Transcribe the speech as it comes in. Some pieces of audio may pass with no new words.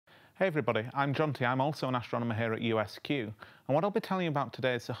Hey everybody, I'm Jonty. I'm also an astronomer here at USQ, and what I'll be telling you about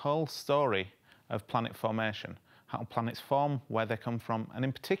today is the whole story of planet formation, how planets form, where they come from, and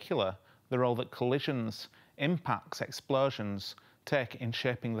in particular the role that collisions, impacts, explosions take in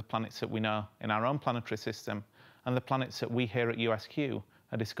shaping the planets that we know in our own planetary system and the planets that we here at USQ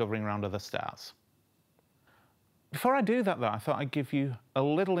are discovering around other stars. Before I do that though, I thought I'd give you a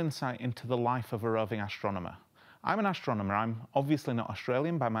little insight into the life of a roving astronomer. I'm an astronomer. I'm obviously not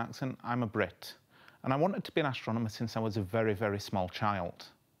Australian by my accent, I'm a Brit. And I wanted to be an astronomer since I was a very, very small child.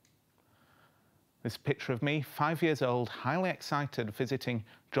 This picture of me, 5 years old, highly excited, visiting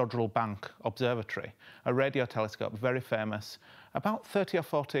Jodrell Bank Observatory, a radio telescope very famous, about 30 or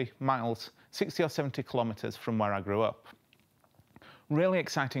 40 miles, 60 or 70 kilometres from where I grew up. Really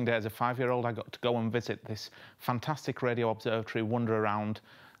exciting day as a 5-year-old. I got to go and visit this fantastic radio observatory, wander around,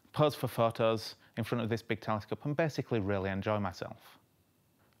 pose for photos in front of this big telescope and basically really enjoy myself.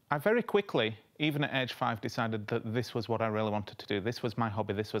 I very quickly, even at age 5, decided that this was what I really wanted to do. This was my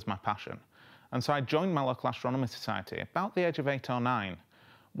hobby, this was my passion. And so I joined my local astronomy society about the age of 8 or 9.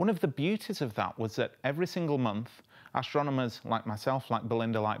 One of the beauties of that was that every single month, astronomers like myself, like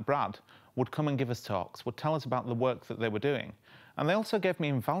Belinda, like Brad, would come and give us talks, would tell us about the work that they were doing. And they also gave me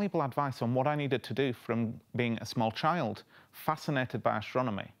invaluable advice on what I needed to do from being a small child, fascinated by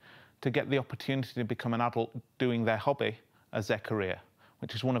astronomy, to get the opportunity to become an adult doing their hobby as their career,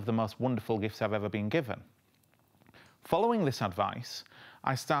 which is one of the most wonderful gifts I've ever been given. Following this advice,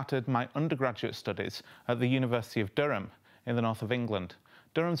 I started my undergraduate studies at the University of Durham in the north of England.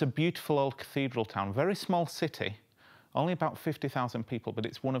 Durham's a beautiful old cathedral town, very small city, only about 50,000 people, but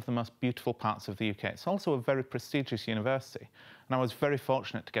it's one of the most beautiful parts of the UK. It's also a very prestigious university, and I was very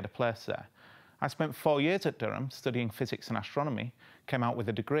fortunate to get a place there. I spent 4 years at Durham studying physics and astronomy, came out with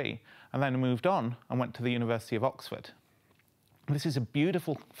a degree, and then moved on and went to the University of Oxford. This is a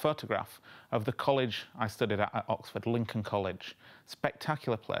beautiful photograph of the college I studied at Oxford, Lincoln College.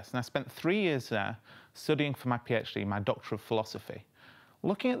 Spectacular place. And I spent 3 years there studying for my PhD, my Doctor of Philosophy,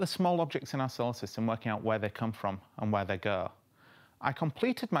 looking at the small objects in our solar system, working out where they come from and where they go. I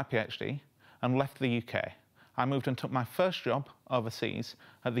completed my PhD and left the UK. I moved and took my first job overseas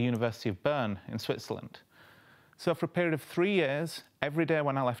at the University of Bern in Switzerland. So for a period of 3 years, every day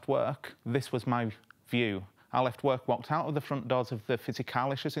when I left work, this was my view. I left work, walked out of the front doors of the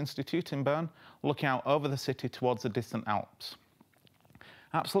Physikalisches Institute in Bern, looking out over the city towards the distant Alps.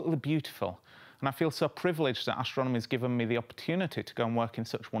 Absolutely beautiful. And I feel so privileged that astronomy has given me the opportunity to go and work in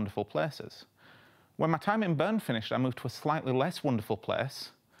such wonderful places. When my time in Bern finished, I moved to a slightly less wonderful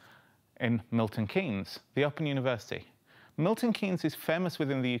place in Milton Keynes, the Open University. Milton Keynes is famous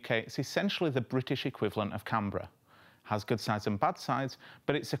within the UK. It's essentially the British equivalent of Canberra. Has good sides and bad sides,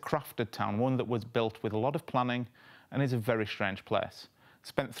 but it's a crafted town, one that was built with a lot of planning and is a very strange place.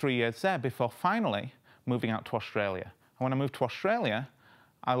 Spent 3 years there before finally moving out to Australia. And when I moved to Australia,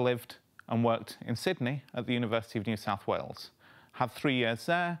 I lived and worked in Sydney at the University of New South Wales. Had 3 years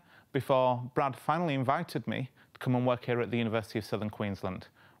there before Brad finally invited me to come and work here at the University of Southern Queensland,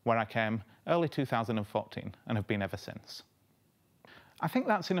 where I came early 2014 and have been ever since. I think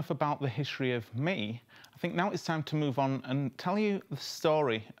that's enough about the history of me. I think now it's time to move on and tell you the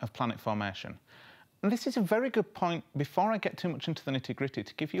story of planet formation. And this is a very good point, before I get too much into the nitty-gritty,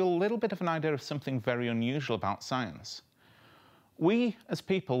 to give you a little bit of an idea of something very unusual about science. We, as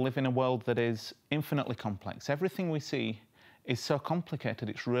people, live in a world that is infinitely complex. Everything we see is so complicated,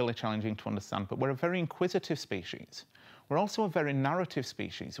 it's really challenging to understand, but we're a very inquisitive species. We're also a very narrative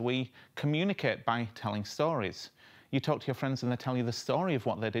species. We communicate by telling stories. You talk to your friends and they tell you the story of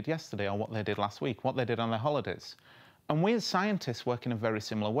what they did yesterday or what they did last week, what they did on their holidays. And we as scientists work in a very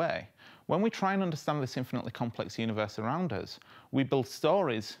similar way. When we try and understand this infinitely complex universe around us, we build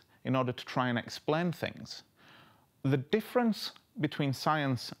stories in order to try and explain things. The difference between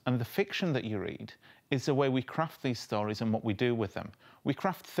science and the fiction that you read is the way we craft these stories and what we do with them. We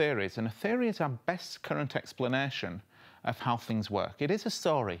craft theories, and a theory is our best current explanation of how things work. It is a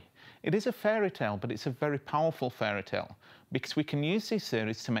story. It is a fairy tale, but it's a very powerful fairy tale because we can use these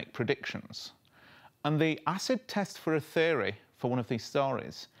theories to make predictions. And the acid test for a theory, for one of these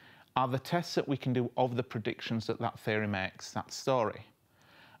stories, are the tests that we can do of the predictions that that theory makes, that story.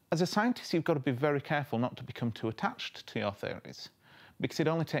 As a scientist, you've got to be very careful not to become too attached to your theories, because it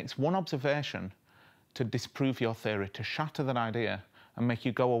only takes one observation to disprove your theory, to shatter that idea and make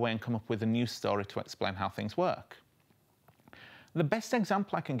you go away and come up with a new story to explain how things work. The best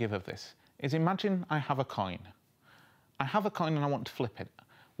example I can give of this is, imagine I have a coin. I have a coin and I want to flip it.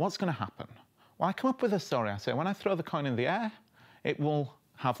 What's going to happen? Well, I come up with a story. I say, when I throw the coin in the air, it will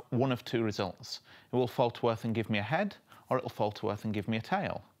have one of two results. It will fall to earth and give me a head, or it will fall to earth and give me a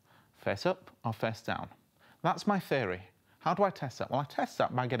tail. face up or face down. That's my theory. How do I test that? Well, I test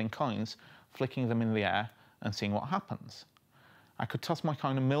that by getting coins, flicking them in the air and seeing what happens. I could toss my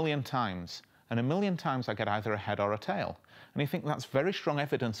coin 1,000,000 times, and 1,000,000 times I get either a head or a tail. And you think that's very strong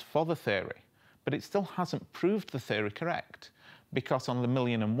evidence for the theory, but it still hasn't proved the theory correct, because on the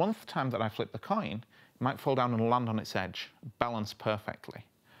 1,000,001th time that I flip the coin, it might fall down and land on its edge, balanced perfectly.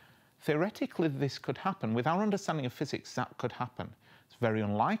 Theoretically, this could happen. With our understanding of physics, that could happen. It's very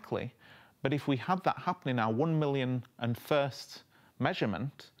unlikely, but if we had that happen in our 1,000,001st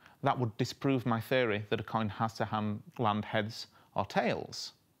measurement, that would disprove my theory that a coin has to land heads or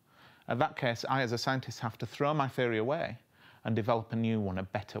tails. In that case, I as a scientist have to throw my theory away and develop a new one, a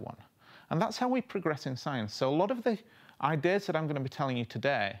better one. And that's how we progress in science. So a lot of the ideas that I'm going to be telling you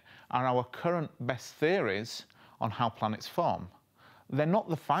today are our current best theories on how planets form. They're not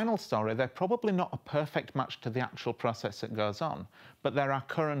the final story. They're probably not a perfect match to the actual process that goes on, but they're our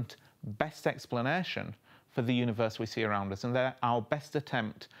current best explanation for the universe we see around us, and they're our best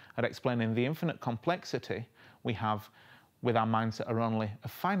attempt at explaining the infinite complexity we have with our minds that are only a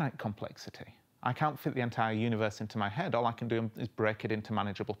finite complexity. I can't fit the entire universe into my head. All I can do is break it into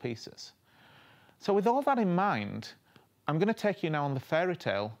manageable pieces. So with all that in mind, I'm going to take you now on the fairy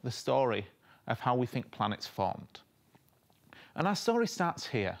tale, the story of how we think planets formed. And our story starts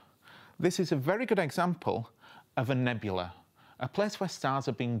here. This is a very good example of a nebula, a place where stars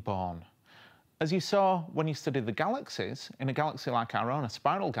are being born. As you saw when you studied the galaxies, in a galaxy like our own, a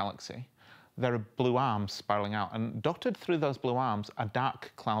spiral galaxy, there are blue arms spiraling out, and dotted through those blue arms are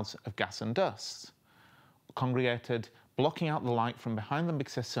dark clouds of gas and dust, congregated, blocking out the light from behind them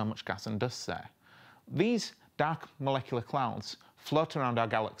because there's so much gas and dust there. These dark molecular clouds float around our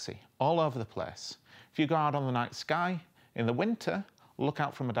galaxy all over the place. If you go out on the night sky in the winter, look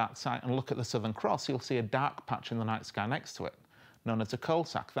out from a dark site and look at the Southern Cross, you'll see a dark patch in the night sky next to it, known as a coal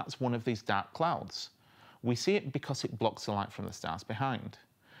sack. That's one of these dark clouds. We see it because it blocks the light from the stars behind.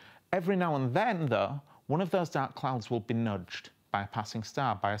 Every now and then, though, one of those dark clouds will be nudged by a passing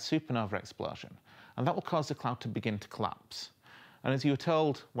star, by a supernova explosion, and that will cause the cloud to begin to collapse. And as you were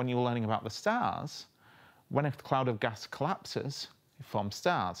told when you were learning about the stars, when a cloud of gas collapses, it forms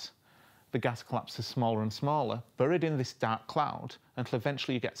stars. The gas collapses smaller and smaller, buried in this dark cloud, until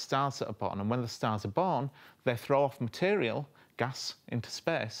eventually you get stars that are born. And when the stars are born, they throw off material, gas, into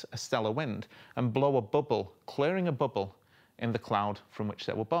space, a stellar wind, and blow a bubble, clearing a bubble in the cloud from which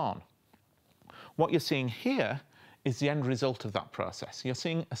they were born. What you're seeing here is the end result of that process. You're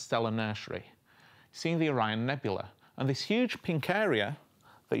seeing a stellar nursery. You're seeing the Orion Nebula. And this huge pink area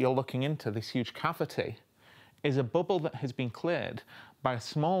that you're looking into, this huge cavity, is a bubble that has been cleared by a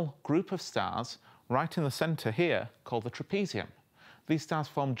small group of stars right in the centre here called the trapezium. These stars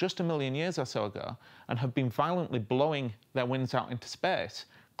formed just 1,000,000 years or so ago and have been violently blowing their winds out into space,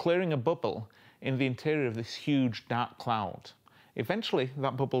 clearing a bubble in the interior of this huge dark cloud. Eventually,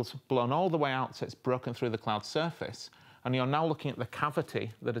 that bubble's blown all the way out, so it's broken through the cloud's surface, and you're now looking at the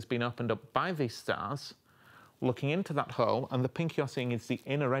cavity that has been opened up by these stars, looking into that hole, and the pink you're seeing is the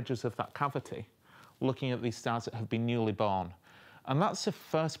inner edges of that cavity, looking at these stars that have been newly born. And that's the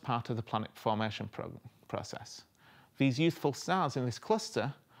first part of the planet formation process. These youthful stars in this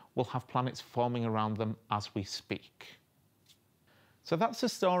cluster will have planets forming around them as we speak. So that's the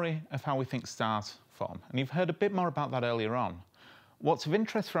story of how we think stars form, and you've heard a bit more about that earlier on. What's of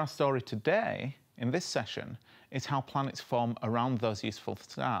interest for our story today, in this session, is how planets form around those youthful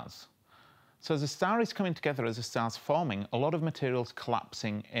stars. So as a star is coming together, as a star's forming, a lot of material's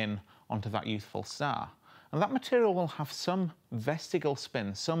collapsing in onto that youthful star. And that material will have some vestigial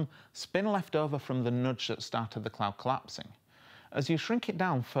spin, some spin left over from the nudge that started the cloud collapsing. As you shrink it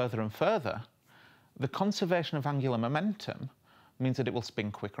down further and further, the conservation of angular momentum means that it will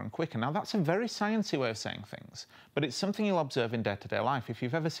spin quicker and quicker. Now, that's a very sciencey way of saying things, but it's something you'll observe in day-to-day life. If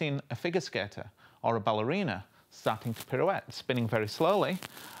you've ever seen a figure skater or a ballerina starting to pirouette, spinning very slowly,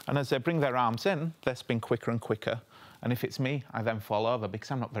 and as they bring their arms in, they spin quicker and quicker. And if it's me, I then fall over because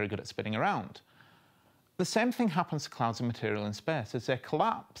I'm not very good at spinning around. The same thing happens to clouds of material in space. As they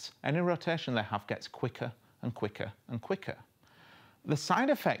collapse, any rotation they have gets quicker and quicker and quicker. The side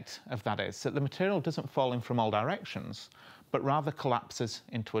effect of that is that the material doesn't fall in from all directions, but rather collapses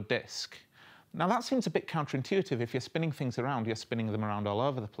into a disk. Now, that seems a bit counterintuitive. If you're spinning things around, you're spinning them around all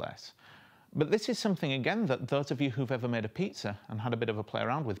over the place. But this is something, again, that those of you who've ever made a pizza and had a bit of a play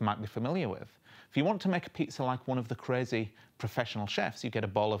around with might be familiar with. If you want to make a pizza like one of the crazy professional chefs, you get a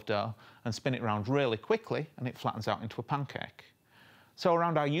ball of dough and spin it around really quickly, and it flattens out into a pancake. So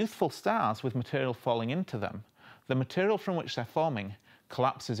around our youthful stars with material falling into them, the material from which they're forming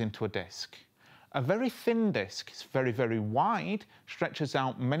collapses into a disk. A very thin disk is very, very wide, stretches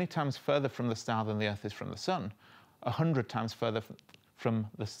out many times further from the star than the Earth is from the Sun, 100 times further from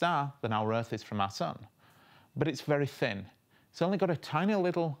the star than our Earth is from our Sun. But it's very thin. It's only got a tiny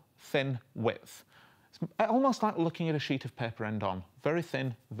little thin width. It's almost like looking at a sheet of paper end on. Very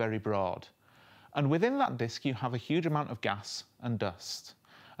thin, very broad. And within that disk, you have a huge amount of gas and dust.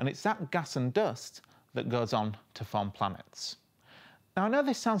 And it's that gas and dust that goes on to form planets. Now, I know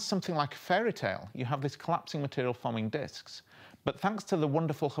this sounds something like a fairy tale. You have this collapsing material forming disks. But thanks to the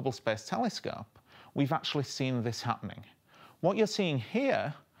wonderful Hubble Space Telescope, we've actually seen this happening. What you're seeing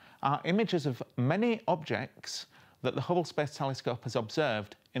here are images of many objects that the Hubble Space Telescope has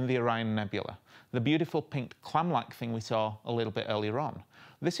observed in the Orion Nebula, the beautiful pink clam-like thing we saw a little bit earlier on.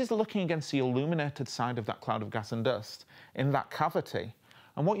 This is looking against the illuminated side of that cloud of gas and dust in that cavity.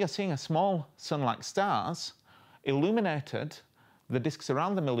 And what you're seeing are small sun-like stars illuminated, the disks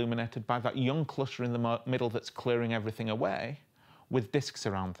around them illuminated by that young cluster in the middle that's clearing everything away, with disks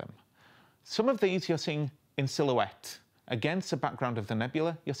around them. Some of these you're seeing in silhouette. Against the background of the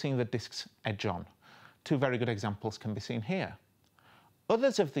nebula, you're seeing the disks edge on. Two very good examples can be seen here.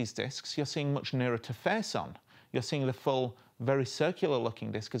 Others of these disks you're seeing much nearer to face on. You're seeing the full, very circular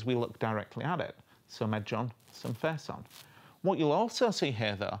looking disk as we look directly at it. Some edge on, some face on. What you'll also see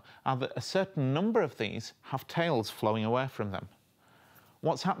here, though, are that a certain number of these have tails flowing away from them.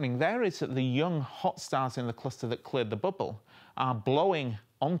 What's happening there is that the young hot stars in the cluster that cleared the bubble are blowing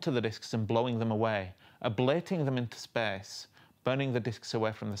onto the disks and blowing them away, ablating them into space, burning the disks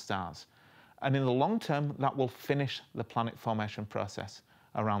away from the stars. And in the long term, that will finish the planet formation process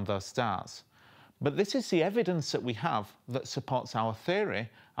around those stars. But this is the evidence that we have that supports our theory,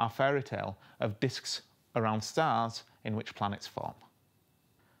 our fairy tale, of disks around stars in which planets form.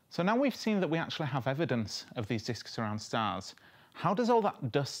 So now we've seen that we actually have evidence of these disks around stars. How does all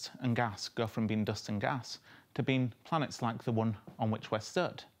that dust and gas go from being dust and gas to being planets like the one on which we're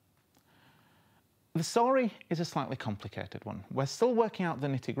stood? The story is a slightly complicated one. We're still working out the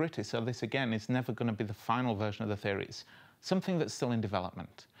nitty-gritty, so this again is never going to be the final version of the theory. It's something that's still in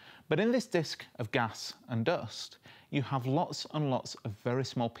development. But in this disk of gas and dust, you have lots and lots of very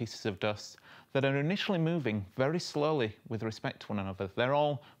small pieces of dust that are initially moving very slowly with respect to one another. They're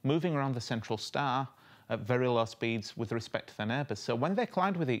all moving around the central star at very low speeds with respect to their neighbours. So when they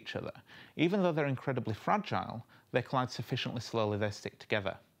collide with each other, even though they're incredibly fragile, they collide sufficiently slowly they stick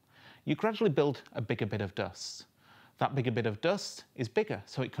together. You gradually build a bigger bit of dust. That bigger bit of dust is bigger,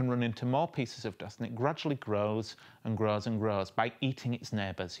 so it can run into more pieces of dust, and it gradually grows and grows and grows by eating its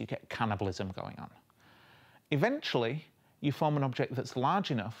neighbours. You get cannibalism going on. Eventually, you form an object that's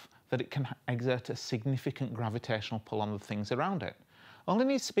large enough that it can exert a significant gravitational pull on the things around it. Only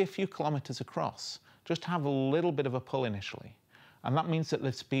needs to be a few kilometres across, just to have a little bit of a pull initially. And that means that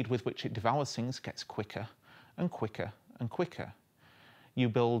the speed with which it devours things gets quicker and quicker and quicker. You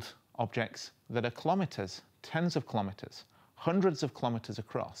build objects that are kilometres, tens of kilometres, hundreds of kilometres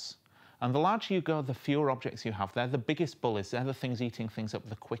across. And the larger you go, the fewer objects you have. They're the biggest bullies. They're the things eating things up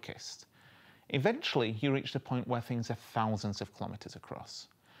the quickest. Eventually, you reach the point where things are thousands of kilometres across.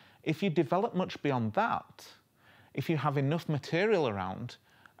 If you develop much beyond that, if you have enough material around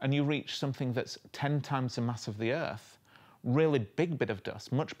and you reach something that's 10 times the mass of the Earth, really big bit of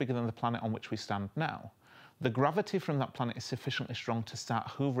dust, much bigger than the planet on which we stand now, the gravity from that planet is sufficiently strong to start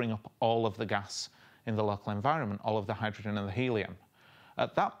hoovering up all of the gas in the local environment, all of the hydrogen and the helium.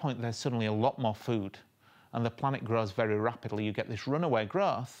 At that point, there's suddenly a lot more food, and the planet grows very rapidly. You get this runaway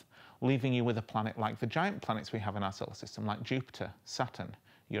growth, leaving you with a planet like the giant planets we have in our solar system, like Jupiter, Saturn,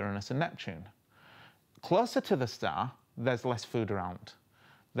 Uranus and Neptune. Closer to the star, there's less food around.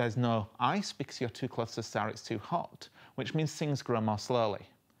 There's no ice because you're too close to the star, it's too hot, which means things grow more slowly.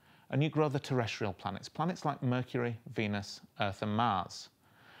 And you grow the terrestrial planets, planets like Mercury, Venus, Earth and Mars.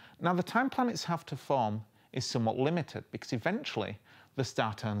 Now, the time planets have to form is somewhat limited because eventually the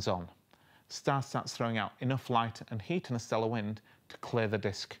star turns on. The star starts throwing out enough light and heat and a stellar wind to clear the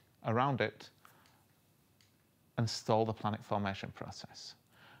disk around it and stall the planet formation process.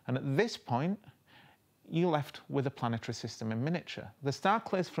 And at this point, you're left with a planetary system in miniature. The star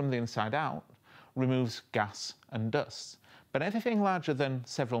clears from the inside out, removes gas and dust. But anything larger than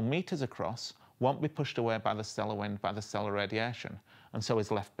several meters across won't be pushed away by the stellar wind, by the stellar radiation, and so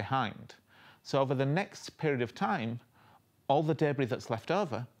is left behind. So over the next period of time, all the debris that's left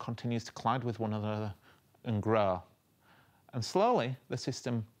over continues to collide with one another and grow. And slowly, the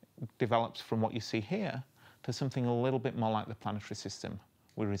system develops from what you see here to something a little bit more like the planetary system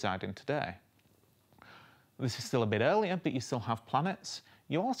we reside in today. This is still a bit earlier, but you still have planets.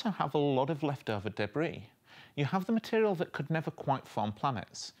 You also have a lot of leftover debris. You have the material that could never quite form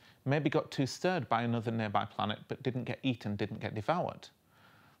planets. maybe got too stirred by another nearby planet but didn't get eaten, didn't get devoured.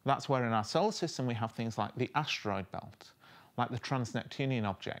 That's where in our solar system we have things like the asteroid belt, like the trans-Neptunian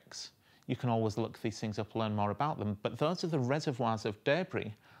objects. You can always look these things up, learn more about them, but those are the reservoirs of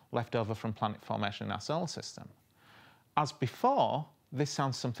debris left over from planet formation in our solar system. As before, this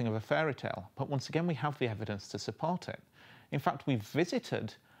sounds something of a fairy tale, but once again we have the evidence to support it. In fact, we've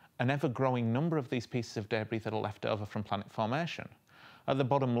visited an ever-growing number of these pieces of debris that are left over from planet formation. At the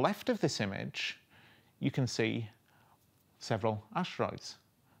bottom left of this image, you can see several asteroids.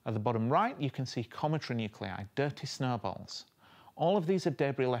 At the bottom right, you can see cometary nuclei, dirty snowballs. All of these are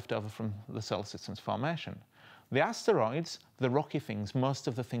debris left over from the solar system's formation. The asteroids, the rocky things, most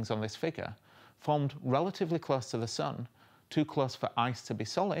of the things on this figure, formed relatively close to the sun, too close for ice to be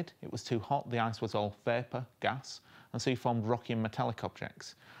solid. It was too hot, the ice was all vapor, gas, and so you formed rocky and metallic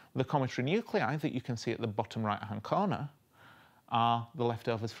objects. The cometary nuclei that you can see at the bottom right-hand corner are the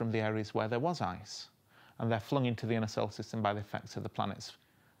leftovers from the areas where there was ice, and they're flung into the inner solar system by the effects of the planets.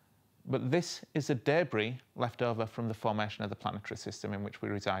 But this is the debris left over from the formation of the planetary system in which we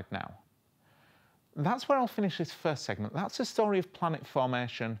reside now. That's where I'll finish this first segment. That's the story of planet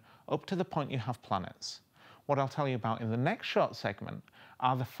formation up to the point you have planets. What I'll tell you about in the next short segment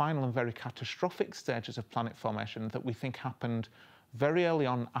are the final and very catastrophic stages of planet formation that we think happened very early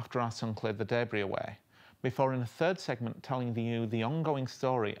on after our sun cleared the debris away, before in the third segment telling you the ongoing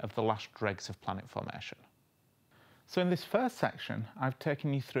story of the last dregs of planet formation. So in this first section, I've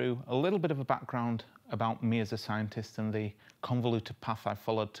taken you through a little bit of a background about me as a scientist and the convoluted path I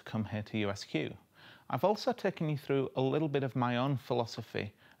followed to come here to USQ. I've also taken you through a little bit of my own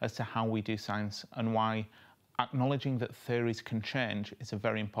philosophy as to how we do science and why acknowledging that theories can change is a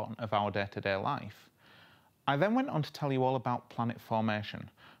very important of our day-to-day life. I then went on to tell you all about planet formation,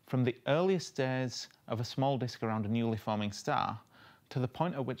 from the earliest days of a small disk around a newly forming star to the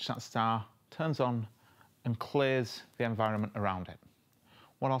point at which that star turns on and clears the environment around it.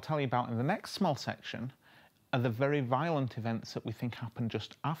 What I'll tell you about in the next small section are the very violent events that we think happened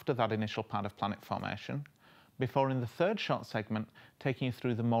just after that initial part of planet formation, before in the third short segment taking you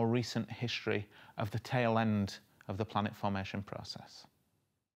through the more recent history of the tail end of the planet formation process.